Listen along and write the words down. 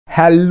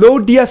Hello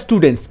dear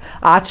students,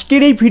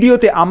 আজকের এই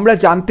ভিডিওতে আমরা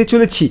জানতে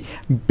চলেছি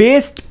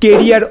best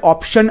career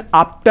option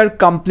after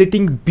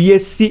completing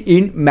BSc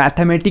in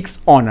mathematics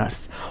honours.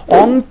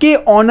 অঙ্কে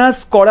অনার্স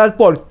করার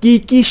পর কি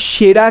কি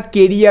সেরা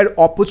কেরিয়ার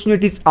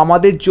অপরচুনিটিস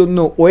আমাদের জন্য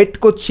ওয়েট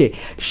করছে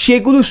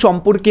সেগুলো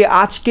সম্পর্কে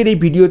আজকের এই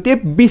ভিডিওতে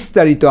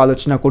বিস্তারিত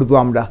আলোচনা করব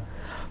আমরা।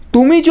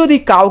 তুমি যদি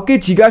কাউকে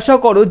জিজ্ঞাসা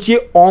করো যে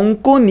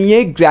অঙ্ক নিয়ে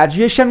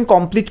গ্র্যাজুয়েশন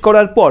কমপ্লিট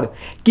করার পর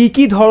কি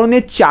কি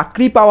ধরনের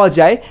চাকরি পাওয়া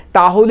যায়,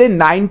 তাহলে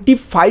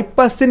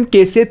 95%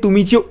 কেসে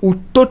তুমি যে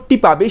উত্তরটি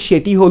পাবে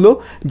সেটি হলো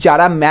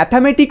যারা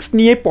ম্যাথামেটিক্স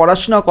নিয়ে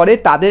পড়াশোনা করে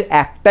তাদের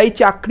একটাই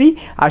চাকরি,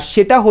 আর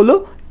সেটা হলো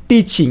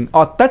টিচিং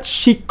অর্থাৎ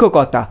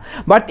শিক্ষকতা।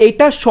 বাট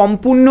এটা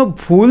সম্পূর্ণ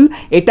ভুল।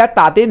 এটা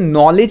তাদের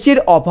নলেজের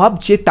অভাব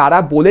যে তারা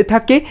বলে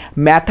থাকে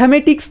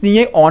ম্যাথামেটিক্স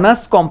নিয়ে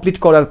অনার্স কমপ্লিট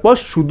করার পর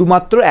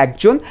শুধুমাত্র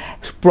একজন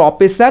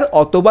প্রফেসর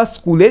অথবা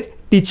স্কুলের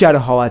টিচার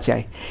হওয়া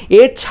যায়।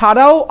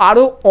 এছাড়াও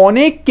আরও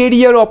অনেক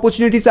কেরিয়ার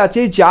অপরচুনিটিস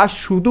আছে যা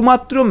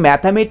শুধুমাত্র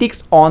ম্যাথামেটিক্স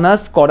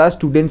অনার্স করা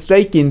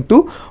স্টুডেন্টসরাই কিন্তু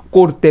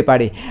করতে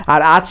পারে।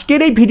 আর আজকের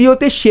এই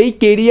ভিডিওতে সেই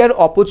কেরিয়ার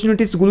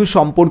অপরচুনিটিসগুলো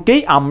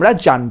সম্পর্কেই আমরা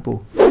জানবো।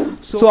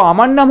 সো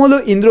আমার নাম হলো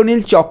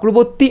ইন্দ্রনীল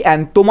চক্রবর্তী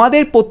অ্যান্ড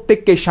তোমাদের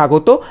প্রত্যেককে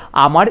স্বাগত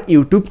আমার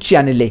ইউটিউব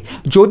চ্যানেলে।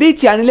 যদি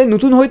চ্যানেলে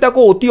নতুন হয়ে থাকো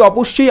অতি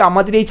অবশ্যই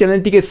আমাদের এই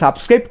চ্যানেলটিকে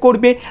সাবস্ক্রাইব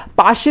করবে,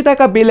 পাশে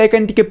থাকা বেল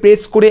আইকনটিকে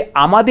প্রেস করে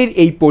আমাদের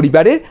এই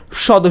পরিবারের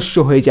সদস্য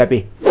হয়ে যাবে।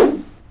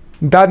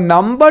 The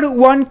number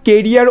one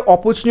career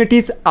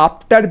opportunities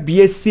after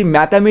B.Sc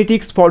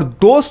mathematics for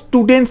those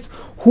students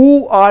who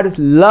are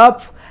love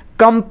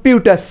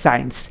computer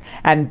science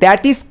and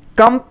that is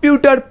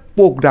computer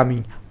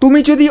programming। তুমি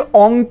যদি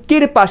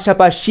অঙ্কের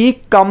পাশাপাশি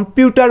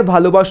কম্পিউটার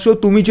ভালোবাসো,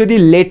 তুমি যদি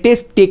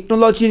লেটেস্ট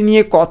টেকনোলজি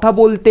নিয়ে কথা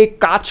বলতে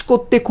কাজ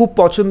করতে খুব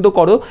পছন্দ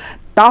করো,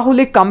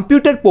 তাহলে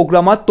কম্পিউটার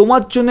প্রোগ্রামার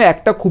তোমার জন্য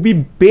একটা খুবই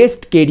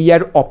বেস্ট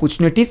কেরিয়ার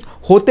অপরচুনিটিস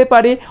হতে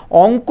পারে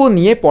অঙ্ক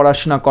নিয়ে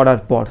পড়াশোনা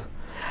করার পর।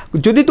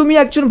 যদি তুমি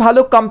একজন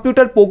ভালো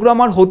কম্পিউটার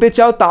প্রোগ্রামার হতে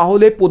চাও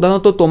তাহলে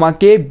প্রধানত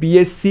তোমাকে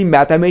বিএসসি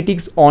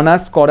ম্যাথামেটিক্স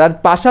অনার্স করার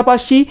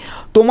পাশাপাশি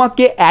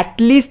তোমাকে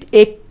অ্যাটলিস্ট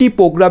একটি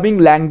প্রোগ্রামিং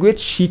ল্যাঙ্গুয়েজ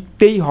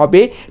শিখতেই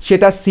হবে,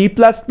 সেটা সি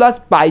প্লাস প্লাস,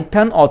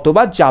 পাইথন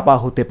অথবা জাভা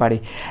হতে পারে।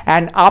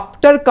 And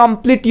after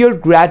complete your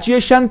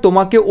graduation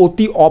তোমাকে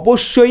অতি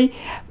অবশ্যই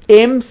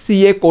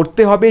MCA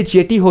করতে হবে,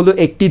 যেটি হলো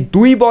একটি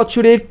 2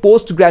 বছরের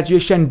post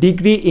graduation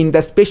degree in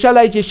the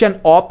specialisation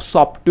of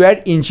software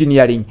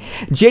engineering.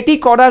 যেটি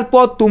করার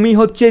পর তুমি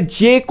হচ্ছে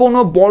যে কোনো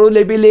বড়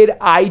লেভেলের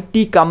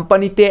আইটি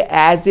কোম্পানিতে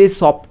অ্যাজ এ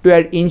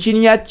সফটওয়্যার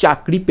ইঞ্জিনিয়ার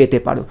চাকরি পেতে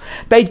পারো।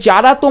 তাই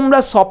যারা তোমরা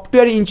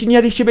সফটওয়্যার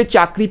ইঞ্জিনিয়ার হিসেবে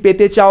চাকরি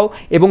পেতে চাও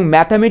এবং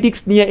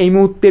ম্যাথামেটিক্স নিয়ে এই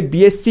মুহূর্তে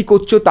বিএসসি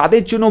করছো,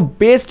 তাদের জন্য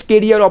বেস্ট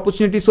কেরিয়ার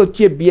অপরচুনিটিস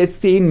হচ্ছে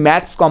বিএসসি ইন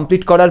ম্যাথস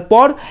কমপ্লিট করার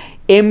পর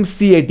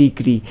MCA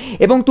ডিগ্রি।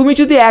 এবং তুমি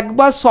যদি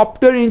একবার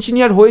সফটওয়্যার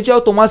ইঞ্জিনিয়ার হয়ে যাও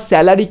তোমার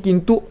স্যালারি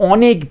কিন্তু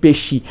অনেক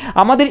বেশি।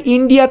 আমাদের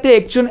ইন্ডিয়াতে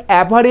একজন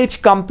অ্যাভারেজ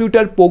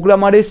কম্পিউটার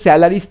প্রোগ্রামারের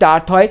স্যালারি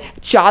স্টার্ট হয়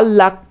 4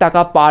 লাখ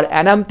টাকা পার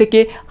অ্যানাম থেকে,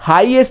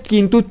 হাইয়েস্ট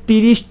কিন্তু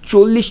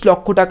 30-40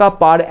 লক্ষ টাকা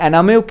পার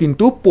অ্যানামেও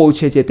কিন্তু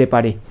পৌঁছে যেতে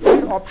পারে।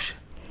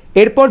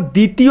 এরপর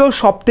দ্বিতীয়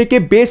সবথেকে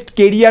best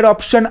career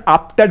option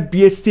after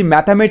BSc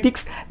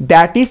mathematics,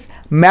 that is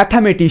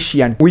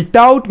mathematician.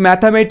 Without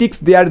mathematics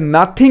there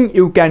nothing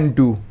you can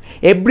do.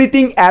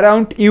 Everything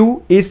around you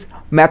is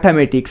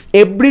mathematics,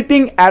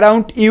 everything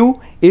around you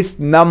is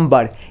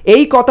number।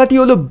 এই কথাটি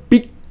হলো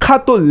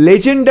বিখ্যাত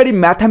লেজেন্ডারি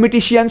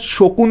ম্যাথামেটিশিয়ান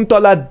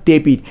শকুন্তলা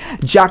দেবীর,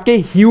 যাকে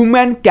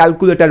হিউম্যান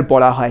ক্যালকুলেটর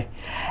বলা হয়।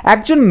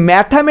 একজন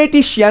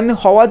ম্যাথামেটিশিয়ান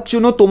হওয়ার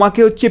জন্য তোমাকে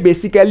হচ্ছে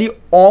বেসিক্যালি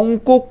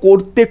অঙ্ক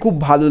করতে খুব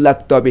ভালো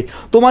লাগতে হবে।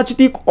 তোমার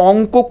যদি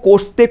অঙ্ক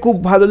করতে খুব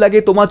ভালো লাগে,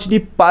 তোমার যদি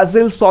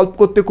পাজেল সলভ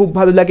করতে খুব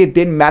ভালো লাগে,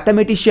 দেন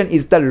mathematician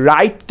is the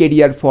right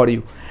career for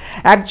you.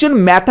 একজন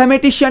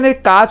ম্যাথামেটিশিয়ানের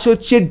কাজ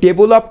হচ্ছে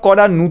ডেভেলপ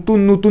করা নতুন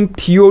নতুন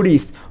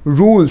থিওরিস,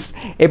 রুলস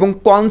এবং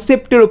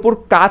কনসেপ্টের ওপর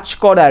কাজ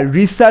করা,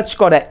 রিসার্চ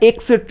করা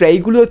এক্সেট্রা।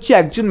 এইগুলো হচ্ছে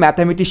একজন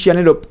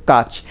ম্যাথামেটিশিয়ানের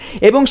কাজ,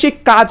 এবং সেই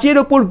কাজের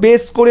ওপর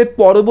বেস করে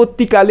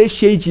পরবর্তীকালে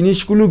সেই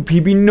জিনিসগুলো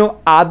বিভিন্ন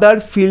আদার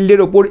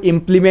ফিল্ডের ওপর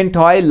ইমপ্লিমেন্ট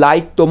হয়,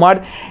 লাইক তোমার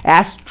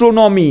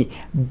astronomy,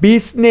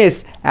 business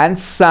and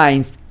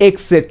science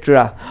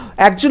etcetera.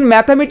 একজন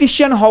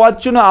ম্যাথামেটিশিয়ান হওয়ার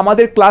জন্য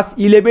আমাদের ক্লাস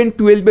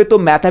 11-12 তো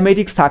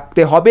ম্যাথামেটিক্স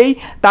থাকতে হবেই,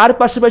 তার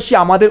পাশাপাশি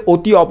আমাদের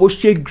অতি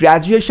অবশ্যই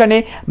গ্র্যাজুয়েশনে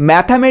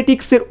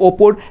ম্যাথামেটিক্সের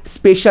ওপর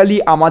স্পেশালি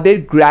আমাদের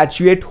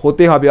গ্র্যাজুয়েট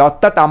হতে হবে,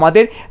 অর্থাৎ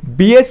আমাদের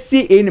BSc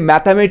in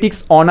mathematics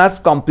honours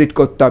complete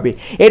করতে হবে।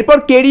 এরপর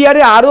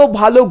কেরিয়ারে আরও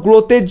ভালো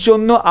গ্রোথের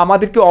জন্য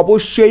আমাদেরকে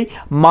অবশ্যই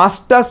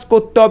মাস্টার্স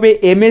করতে হবে,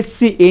 MSc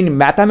in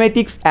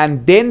mathematics, and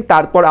then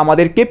তারপর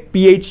আমাদেরকে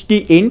PhD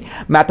ইন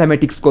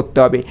ম্যাথামেটিক্স করতে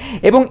হবে।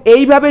 এবং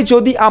এইভাবে এইভাবে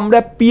যদি আমরা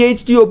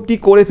পিএইচডি অবধি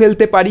করে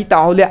ফেলতে পারি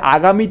তাহলে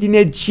আগামী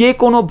দিনে যে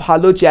কোনো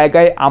ভালো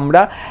জায়গায়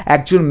আমরা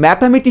একজন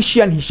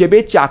ম্যাথামেটিশিয়ান হিসেবে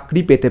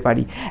চাকরি পেতে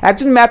পারি।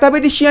 একজন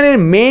ম্যাথামেটিশিয়ানের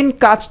মেন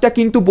কাজটা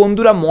কিন্তু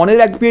বন্ধুরা মনে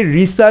রাখবে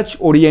রিসার্চ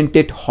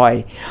ওরিয়েন্টেড হয়।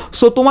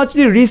 সো তোমার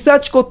যদি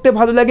রিসার্চ করতে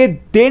ভালো লাগে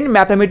দেন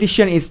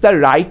mathematician is the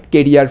right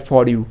career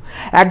for you.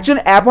 একজন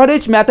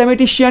অ্যাভারেজ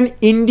ম্যাথামেটিশিয়ান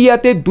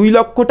ইন্ডিয়াতে 2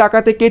 লক্ষ টাকা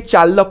থেকে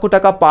 4 লক্ষ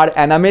টাকা পার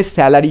অ্যানামে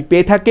স্যালারি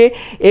পেয়ে থাকে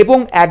এবং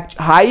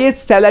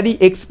হাইয়েস্ট স্যালারি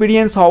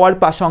এক্সপিরিয়েন্স হওয়ার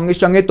সঙ্গে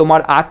সঙ্গে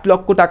তোমার 8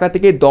 লক্ষ টাকা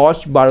থেকে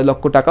 10-12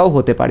 লক্ষ টাকাও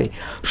হতে পারে।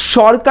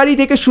 সরকারি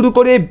থেকে শুরু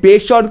করে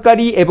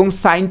বেসরকারি এবং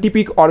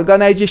সায়েন্টিফিক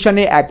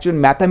অর্গানাইজেশনে একজন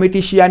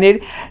ম্যাথামেটিশিয়ানের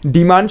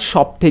ডিমান্ড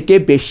সব থেকে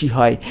বেশি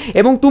হয়।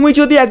 এবং তুমি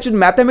যদি একজন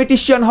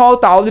ম্যাথামেটিশিয়ান হও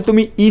তাহলে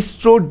তুমি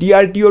ইসরো,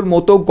 ডিআরডিওর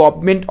মতো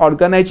গভর্নমেন্ট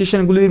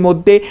অর্গানাইজেশনগুলির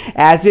মধ্যে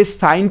অ্যাজ এ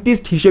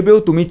সায়েন্টিস্ট হিসেবেও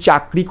তুমি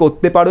চাকরি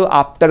করতে পারো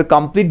after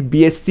complete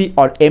BSc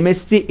or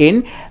MSc in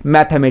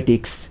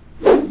mathematics.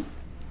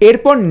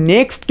 এরপর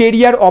নেক্সট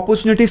কেরিয়ার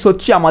অপরচুনিটিস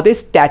হচ্ছে আমাদের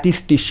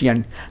স্ট্যাটিস্টিশিয়ান।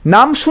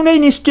 নাম শুনেই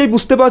নিশ্চয়ই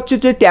বুঝতে পারছো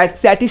যে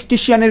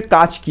স্ট্যাটিস্টিশিয়ানের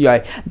কাজ কী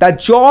হয়। The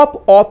job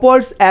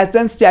offers as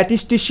an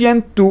statistician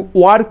to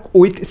work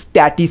with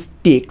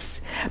statistics.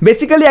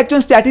 Basically একজন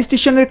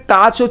স্ট্যাটিস্টিশিয়ানের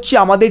কাজ হচ্ছে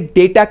আমাদের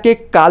ডেটাকে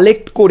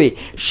কালেক্ট করে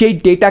সেই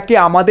ডেটাকে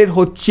আমাদের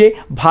হচ্ছে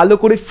ভালো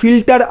করে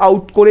ফিল্টার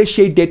আউট করে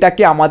সেই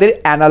ডেটাকে আমাদের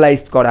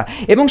অ্যানালাইজ করা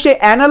এবং সেই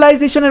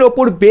অ্যানালাইজেশনের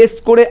ওপর বেস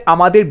করে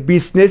আমাদের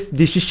বিজনেস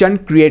ডিসিশন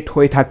ক্রিয়েট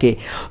হয়ে থাকে।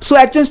 সো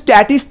একজন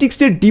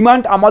স্ট্যাটিস্টিক্সের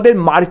ডিমান্ড আমাদের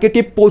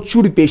মার্কেটে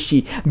প্রচুর বেশি,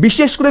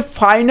 বিশেষ করে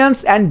ফাইন্যান্স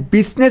অ্যান্ড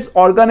বিজনেস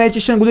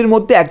অর্গানাইজেশনগুলির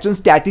মধ্যে একজন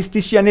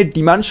স্ট্যাটিস্টিশিয়ানের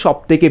ডিমান্ড সব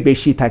থেকে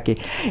বেশি থাকে।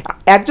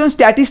 একজন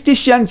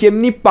স্ট্যাটিস্টিশিয়ান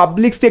যেমনি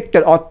পাবলিক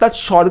সেক্টর অর্থাৎ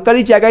সরকারি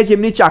জায়গায়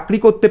যেমনি চাকরি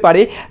করতে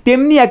পারে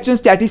তেমনি একজন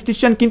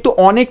স্ট্যাটিস্টিশিয়ান কিন্তু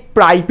অনেক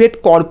প্রাইভেট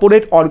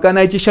কর্পোরেট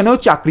অর্গানাইজেশনেও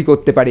চাকরি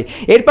করতে পারে।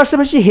 এর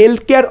পাশাপাশি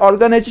হেলথ কেয়ার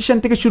অর্গানাইজেশন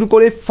থেকে শুরু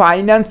করে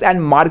ফাইন্যান্স অ্যান্ড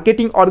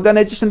মার্কেটিং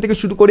অর্গানাইজেশন থেকে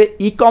শুরু করে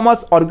e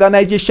commerce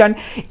organisation,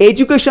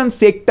 education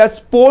sector,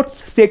 sports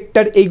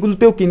sector,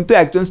 এইগুলোতেও কিন্তু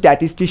একজন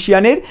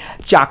স্ট্যাটিস্টিশিয়ানের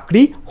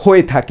চাকরি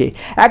হয়ে থাকে।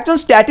 একজন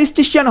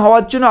স্ট্যাটিস্টিশিয়ান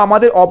হওয়ার জন্য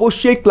আমাদের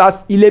অবশ্যই ক্লাস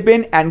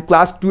 11 অ্যান্ড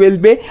ক্লাস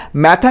 12-এ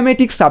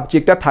ম্যাথামেটিক্স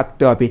সাবজেক্টটা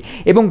থাকতে হবে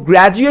এবং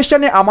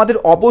গ্র্যাজুয়েশনে আমাদের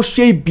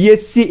অবশ্যই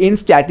বিএসসি ইন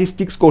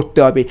স্ট্যাটিস্টিক্স করতে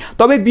হবে।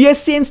 তবে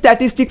বিএসসি ইন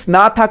স্ট্যাটিস্টিক্স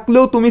না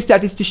থাকলেও তুমি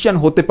স্ট্যাটিস্টিশিয়ান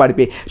হতে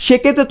পারবে,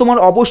 সেক্ষেত্রে তোমার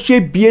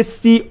অবশ্যই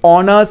বিএসসি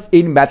অনার্স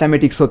ইন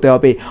ম্যাথামেটিক্স হতে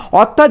হবে।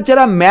 অর্থাৎ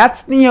যারা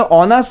ম্যাথস নিয়ে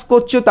অনার্স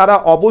করছো তারা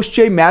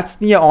অবশ্যই ম্যাথস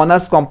নিয়ে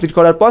অনার্স কমপ্লিট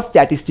করার পর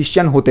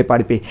স্ট্যাটিস্টিশিয়ান হতে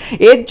পারবে।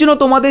 এর জন্য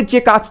তোমাদের যে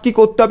কাজটি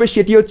করতে হবে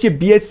সেটি হচ্ছে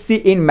BSc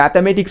in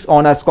mathematics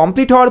honours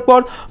complete হওয়ার পর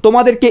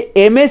তোমাদেরকে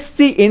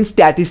এমএসসি ইন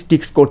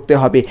স্ট্যাটিস্টিক্স করতে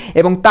হবে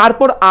এবং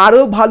তারপর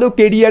আরও ভালো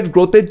কেরিয়ার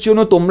গ্রোথের জন্য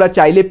তোমরা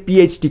চাইলে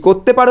পিএইচডি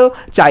করতে পারো,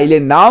 চাইলে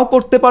নাও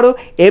করতে পারো।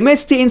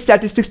 এমএসসি ইন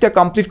স্ট্যাটিস্টিক্সটা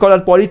কমপ্লিট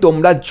করার পরই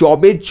তোমরা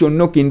জবের জন্য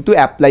কিন্তু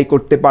অ্যাপ্লাই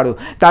করতে পারো।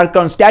 তার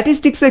কারণ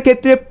স্ট্যাটিস্টিক্সের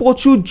ক্ষেত্রে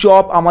প্রচুর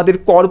জব আমাদের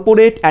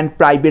কর্পোরেট অ্যান্ড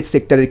প্রাইভেট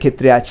সেক্টরের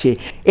ক্ষেত্রে আছে।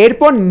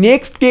 এরপর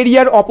নেক্সট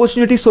কেরিয়ার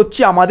অপরচুনিটিস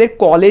হচ্ছে আমাদের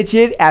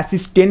কলেজের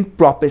অ্যাসিস্ট্যান্ট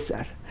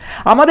প্রফেসর।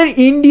 আমাদের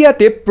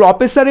ইন্ডিয়াতে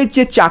প্রফেসরের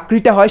যে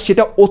চাকরিটা হয়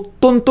সেটা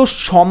অত্যন্ত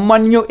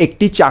সম্মানীয়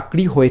একটি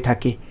চাকরি হয়ে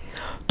থাকে।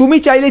 তুমি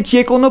চাইলে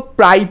যে কোনো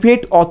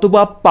প্রাইভেট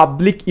অথবা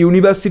পাবলিক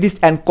ইউনিভার্সিটিস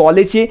অ্যান্ড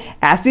কলেজে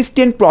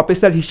অ্যাসিস্ট্যান্ট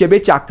প্রফেসর হিসেবে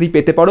চাকরি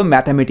পেতে পারো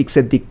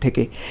ম্যাথামেটিক্সের দিক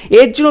থেকে।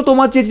 এর জন্য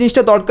তোমার যে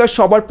জিনিসটা দরকার,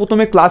 সবার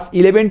প্রথমে ক্লাস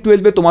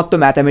 11-12-এ তোমার তো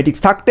ম্যাথামেটিক্স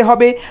থাকতে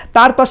হবে,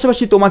 তার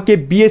পাশাপাশি তোমাকে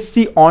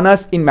বিএসসি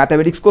অনার্স ইন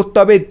ম্যাথামেটিক্স করতে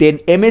হবে, দেন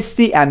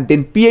এমএসসি অ্যান্ড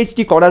দেন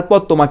পিএইচডি করার পর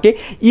তোমাকে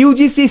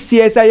ইউজিসি,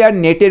 সিএসআইআর,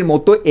 নেটের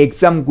মতো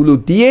এক্সামগুলো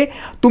দিয়ে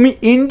তুমি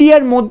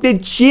ইন্ডিয়ার মধ্যে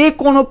যে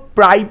কোনো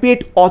প্রাইভেট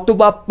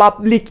অথবা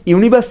পাবলিক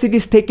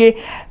ইউনিভার্সিটিস থেকে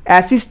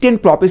অ্যাসিস্ট্যান্ট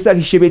প্রফেসর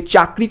হিসেবে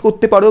চাকরি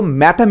করতে পারো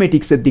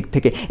ম্যাথামেটিক্সের দিক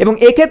থেকে। এবং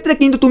এক্ষেত্রে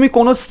কিন্তু তুমি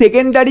কোনো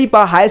সেকেন্ডারি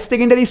বা হায়ার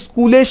সেকেন্ডারি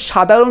স্কুলের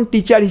সাধারণ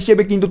টিচার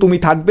হিসেবে কিন্তু তুমি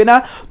থাকবে না,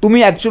 তুমি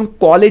একজন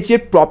কলেজের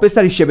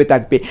প্রফেসর হিসেবে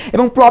থাকবে।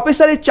 এবং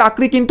প্রফেসরের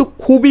চাকরি কিন্তু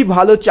খুবই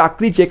ভালো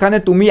চাকরি, যেখানে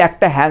তুমি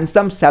একটা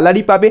হ্যান্ডসাম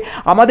স্যালারি পাবে।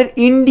 আমাদের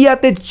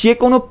ইন্ডিয়াতে যে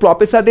কোনো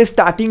প্রফেসরদের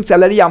স্টার্টিং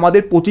স্যালারি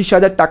আমাদের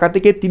 25,000 টাকা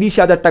থেকে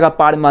 30,000 টাকা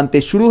পার মান্থে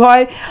শুরু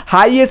হয়।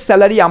 হাইয়েস্ট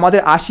স্যালারি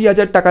আমাদের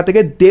 80,000 টাকা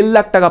থেকে 1.5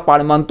 লাখ টাকা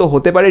পার মান্থও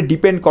হতে পারে,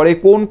 ডিপেন্ড করে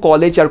কোন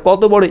কলেজ আর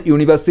কত বড়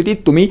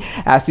ইউনিভার্সিটির তুমি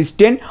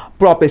অ্যাসিস্ট্যান্ট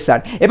প্রফেসর।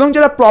 এবং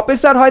যারা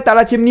প্রফেসর হয়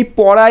তারা যেমনি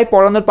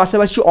পড়ানোর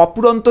পাশাপাশি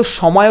অপুরন্ত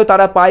সময়ও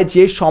তারা পায়,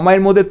 যে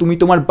সময়ের মধ্যে তুমি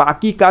তোমার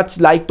বাকি কাজ,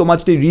 লাইক তোমার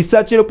যদি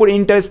রিসার্চের ওপর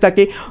ইন্টারেস্ট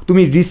থাকে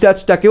তুমি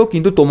রিসার্চটাকেও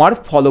কিন্তু তোমার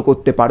ফলো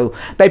করতে পারো।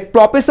 তাই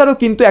প্রফেসরও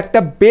কিন্তু একটা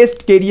best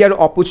career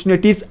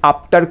opportunities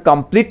after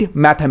complete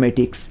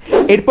mathematics.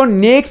 এরপর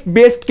নেক্সট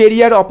বেস্ট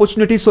কেরিয়ার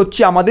অপরচুনিটিস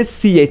হচ্ছে আমাদের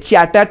সিএ,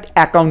 চার্টার্ড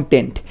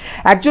অ্যাকাউন্টেন্ট।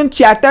 একজন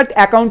চার্টার্ড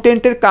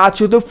অ্যাকাউন্টেন্টের কাজ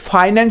হলো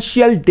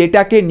ফাইন্যান্সিয়াল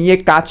ডেটাকে নিয়ে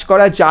কাজ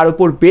করা, যার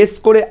উপর বেস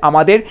করে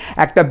আমাদের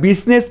একটা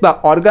বিজনেস বা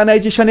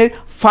অর্গানাইজেশনের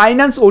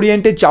ফাইন্যান্স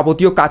ওরিয়েন্টেড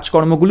যাবতীয়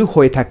কাজকর্মগুলো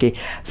হয়ে থাকে।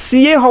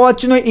 সিএ হওয়ার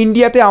জন্য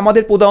ইন্ডিয়াতে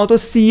আমাদের প্রধানত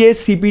সিএ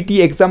সিপিটি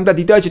এক্সামটা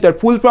দিতে হয়, যেটার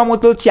ফুল ফর্ম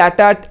হলো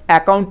chartered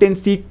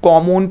accountancy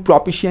common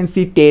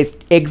proficiency test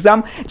exam,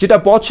 যেটা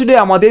বছরে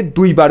আমাদের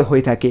 2 বার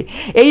হয়ে থাকে।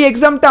 এই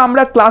এক্সামটা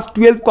আমরা ক্লাস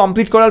 12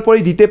 কমপ্লিট করার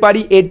পরেই দিতে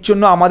পারি। এর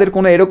জন্য আমাদের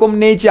কোনো এরকম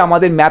নেই যে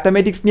আমাদের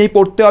ম্যাথামেটিক্স নিয়েই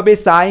পড়তে হবে,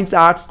 সায়েন্স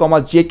আর্টস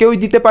কমার্স যে কেউই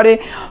দিতে পারে।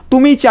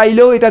 তুমি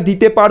চাইলেও এটা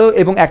দিতে পারো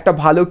এবং একটা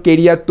ভালো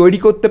কেরিয়ার তৈরি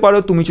করতে পারো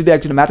তুমি যদি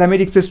একজন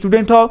ম্যাথামেটিক্সের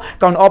স্টুডেন্ট হও।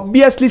 কারণ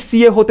অবভিয়াসলি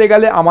সিএ হতে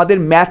গেলে আমাদের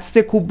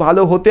ম্যাথসে খুব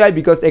ভালো হতে হয়,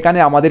 বিকজ এখানে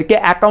আমাদেরকে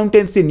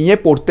অ্যাকাউন্টেন্সি নিয়ে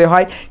পড়তে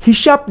হয়,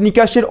 হিসাব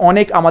নিকাশের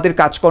অনেক আমাদের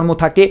কাজকর্ম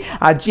থাকে,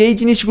 আর যেই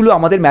জিনিসগুলো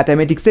আমাদের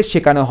ম্যাথামেটিক্সে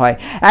শেখানো হয়।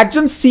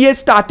 একজন সিএ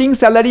স্টার্টিং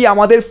স্যালারি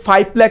আমাদের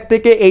 5 লাখ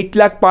থেকে 8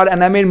 লাখ পার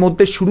অ্যানামের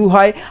মধ্যে শুরু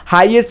হয়।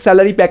 হাইয়েস্ট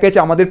স্যালারি প্যাকেজ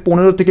আমাদের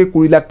 15 থেকে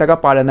 20 লাখ টাকা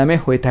পার অ্যানামে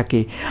হয়ে থাকে।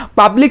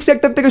 পাবলিক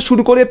সেক্টর থেকে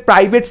শুরু করে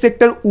প্রাইভেট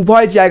সেক্টর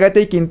উভয়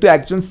জায়গাতেই কিন্তু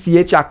একজন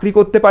সিএ চাকরি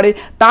করতে পারে।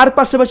 তার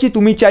পাশাপাশি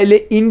তুমি চাইলে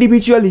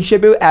ইন্ডিভিজুয়াল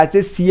হিসেবেও অ্যাজ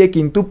এ সিএ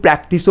কিন্তু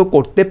প্র্যাকটিসও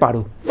করতে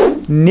পারো।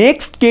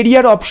 Next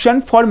career option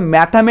for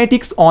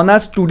mathematics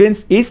honours students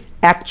is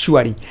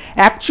actuary.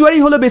 Actuary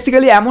হলো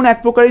বেসিক্যালি এমন এক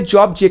প্রকারের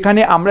জব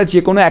যেখানে আমরা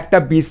যে কোনো একটা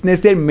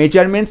বিজনেসের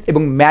মেজারমেন্টস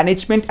এবং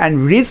ম্যানেজমেন্ট অ্যান্ড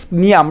রিস্ক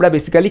নিয়ে আমরা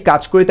বেসিক্যালি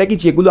কাজ করে থাকি,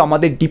 যেগুলো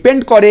আমাদের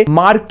ডিপেন্ড করে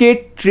মার্কেট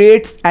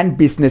ট্রেডস অ্যান্ড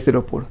বিজনেসের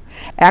ওপর।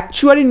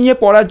 অ্যাকচুয়ারি নিয়ে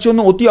পড়ার জন্য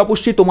অতি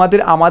অবশ্যই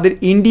আমাদের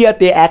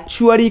ইন্ডিয়াতে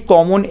অ্যাকচুয়ারি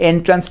কমন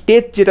এন্ট্রান্স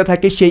টেস্ট যেটা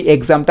থাকে সেই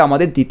এক্সামটা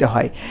আমাদের দিতে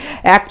হয়।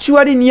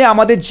 অ্যাকচুয়ারি নিয়ে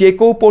আমাদের যে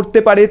কেউ পড়তে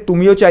পারে,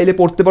 তুমিও চাইলে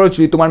পড়তে পারো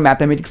যদি তোমার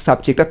ম্যাথামেটিক্স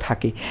সাবজেক্টটা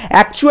থাকে।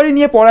 অ্যাকচুয়ারি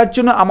নিয়ে পড়ার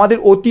জন্য আমাদের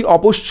অতি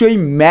অবশ্যই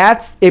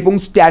ম্যাথস এবং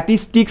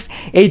স্ট্যাটিস্টিক্স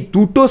এই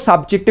দুটো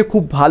সাবজেক্টে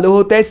খুব ভালো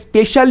হতে হয়।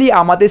 স্পেশালি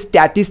আমাদের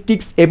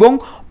স্ট্যাটিস্টিক্স এবং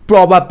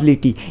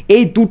প্রবাবিলিটি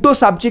এই দুটো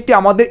সাবজেক্টে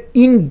আমাদের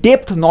ইন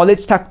ডেপথ নলেজ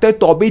থাকতে হয়,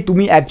 তবেই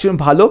তুমি একজন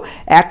ভালো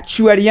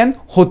অ্যাকচুয়ারিয়ান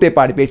হতে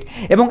পারবে।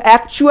 এবং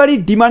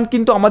অ্যাকচুয়ারির ডিমান্ড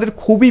কিন্তু আমাদের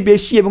খুবই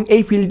বেশি এবং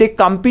এই ফিল্ডে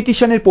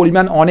কম্পিটিশনের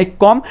পরিমাণ অনেক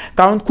কম,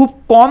 কারণ খুব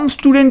কম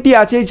স্টুডেন্টই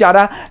আছে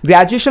যারা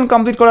গ্র্যাজুয়েশন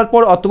কমপ্লিট করার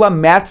পর অথবা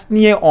ম্যাথস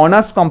নিয়ে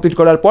অনার্স কমপ্লিট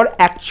করার পর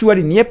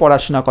অ্যাকচুয়ারি নিয়ে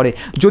পড়াশোনা করে।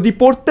 যদি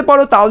পড়তে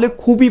পারো তাহলে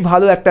খুবই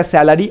ভালো একটা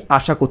স্যালারি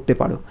আশা করতে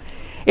পারো।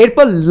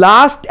 এরপর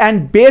last and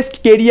best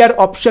career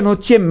option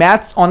হচ্ছে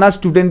ম্যাথস অনার্স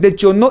স্টুডেন্টদের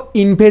জন্য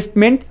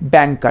ইনভেস্টমেন্ট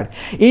ব্যাংকার।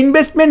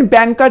 ইনভেস্টমেন্ট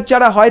ব্যাংকার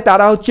যারা হয়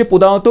তারা হচ্ছে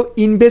প্রধানত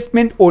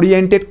ইনভেস্টমেন্ট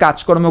ওরিয়েন্টেড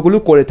কাজকর্মগুলো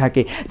করে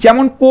থাকে,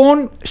 যেমন কোন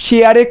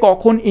শেয়ারে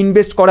কখন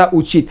ইনভেস্ট করা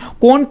উচিত,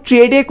 কোন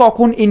ট্রেডে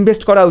কখন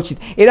ইনভেস্ট করা উচিত।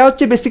 এরা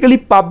হচ্ছে বেসিক্যালি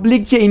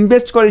পাবলিক যে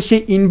ইনভেস্ট করে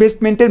সেই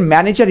ইনভেস্টমেন্টের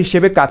ম্যানেজার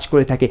হিসেবে কাজ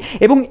করে থাকে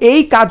এবং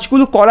এই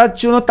কাজগুলো করার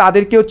জন্য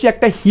তাদেরকে হচ্ছে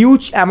একটা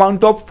huge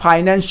amount of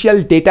financial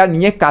data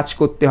নিয়ে কাজ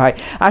করতে হয়,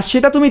 আর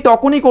সেটা তুমি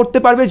তখনই করতে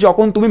পারবে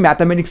যখন তুমি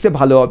ম্যাথামেটিক্সে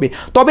ভালো হবে।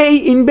 তবে এই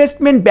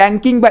ইনভেস্টমেন্ট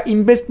ব্যাংকিং বা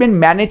ইনভেস্টমেন্ট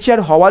ম্যানেজার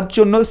হওয়ার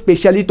জন্য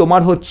স্পেশালি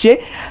তোমার হচ্ছে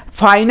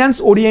ফাইন্যান্স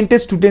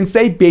ওরিয়েন্টেড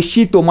স্টুডেন্টসরাই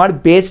বেশি তোমার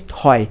বেস্ট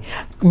হয়।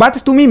 বাট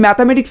তুমি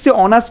ম্যাথামেটিক্সে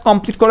অনার্স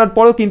কমপ্লিট করার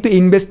পরও কিন্তু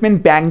ইনভেস্টমেন্ট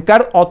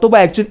ব্যাংকার অথবা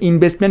একজন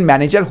ইনভেস্টমেন্ট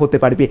ম্যানেজার হতে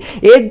পারবে।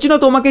 এর জন্য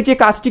তোমাকে যে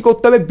কাজটি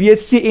করতে হবে,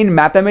 BSc in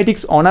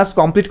mathematics honours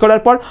complete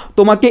করার পর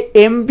তোমাকে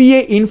এমবিএ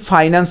ইন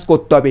ফাইন্যান্স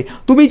করতে হবে।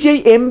 তুমি যেই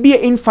এমবিএ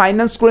ইন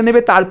ফাইন্যান্স করে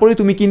নেবে তারপরে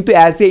তুমি কিন্তু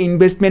অ্যাজ এ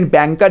ইনভেস্টমেন্ট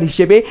ব্যাংকার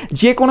হিসেবে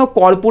যে কোনো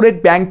কর্পোরেট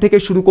ব্যাংক থেকে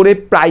শুরু করে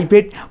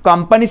প্রাইভেট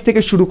কোম্পানিজ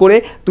থেকে শুরু করে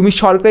তুমি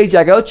সরকারি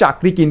জায়গায়ও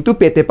চাকরি কিন্তু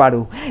পেতে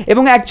পারো।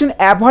 এবং একজন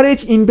অ্যাভারেজ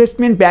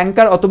ইনভেস্টমেন্ট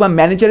ব্যাংকার অথবা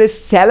ম্যানেজারের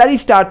স্যালারি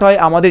স্টার্ট হয়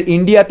আমাদের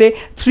ইন্ডিয়াতে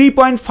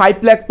 3.5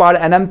 লাখ পার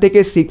অ্যানাম থেকে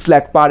 6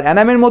 লাখ পার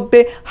অ্যানামের মধ্যে।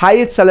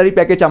 হাইয়েস্ট স্যালারি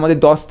প্যাকেজ আমাদের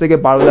 10 থেকে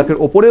 12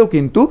 লাখের ওপরেও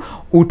কিন্তু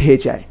উঠে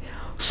যায়।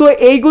 সো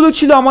এইগুলো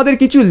ছিল আমাদের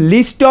কিছু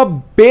list of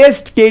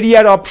best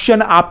career option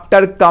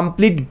after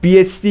complete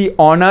BSc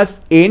honours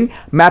in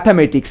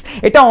mathematics.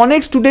 এটা অনেক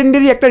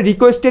স্টুডেন্টদেরই একটা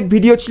রিকোয়েস্টেড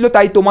ভিডিও ছিল,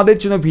 তাই তোমাদের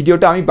জন্য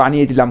ভিডিওটা আমি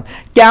বানিয়ে দিলাম।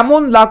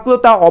 কেমন লাগলো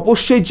তা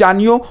অবশ্যই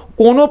জানিও।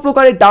 কোনো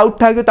প্রকারের ডাউট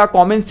থাকলে তা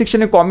কমেন্ট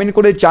সেকশনে কমেন্ট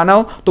করে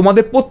জানাও,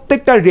 তোমাদের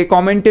প্রত্যেকটা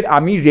কমেন্টের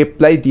আমি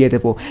রিপ্লাই দিয়ে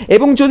দেবো।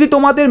 এবং যদি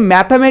তোমাদের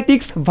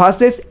ম্যাথামেটিক্স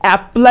ভার্সেস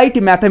অ্যাপ্লাইড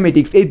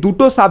ম্যাথামেটিক্স এই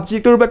দুটো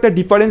সাবজেক্টের উপর একটা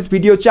ডিফারেন্স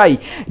ভিডিও চাই,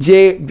 যে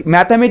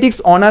ম্যাথামেটিক্স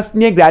অনার্স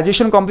নিয়ে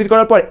গ্র্যাজুয়েশন কমপ্লিট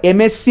করার পর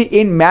এমএসসি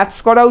ইন ম্যাথস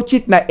করা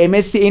উচিত না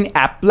এমএসসি ইন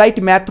অ্যাপ্লাইড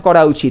ম্যাথ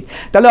করা উচিত,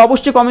 তাহলে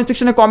অবশ্যই কমেন্ট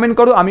সেকশনে কমেন্ট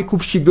করো। আমি খুব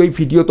শীঘ্রই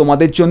ভিডিও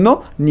তোমাদের জন্য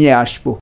নিয়ে আসবো।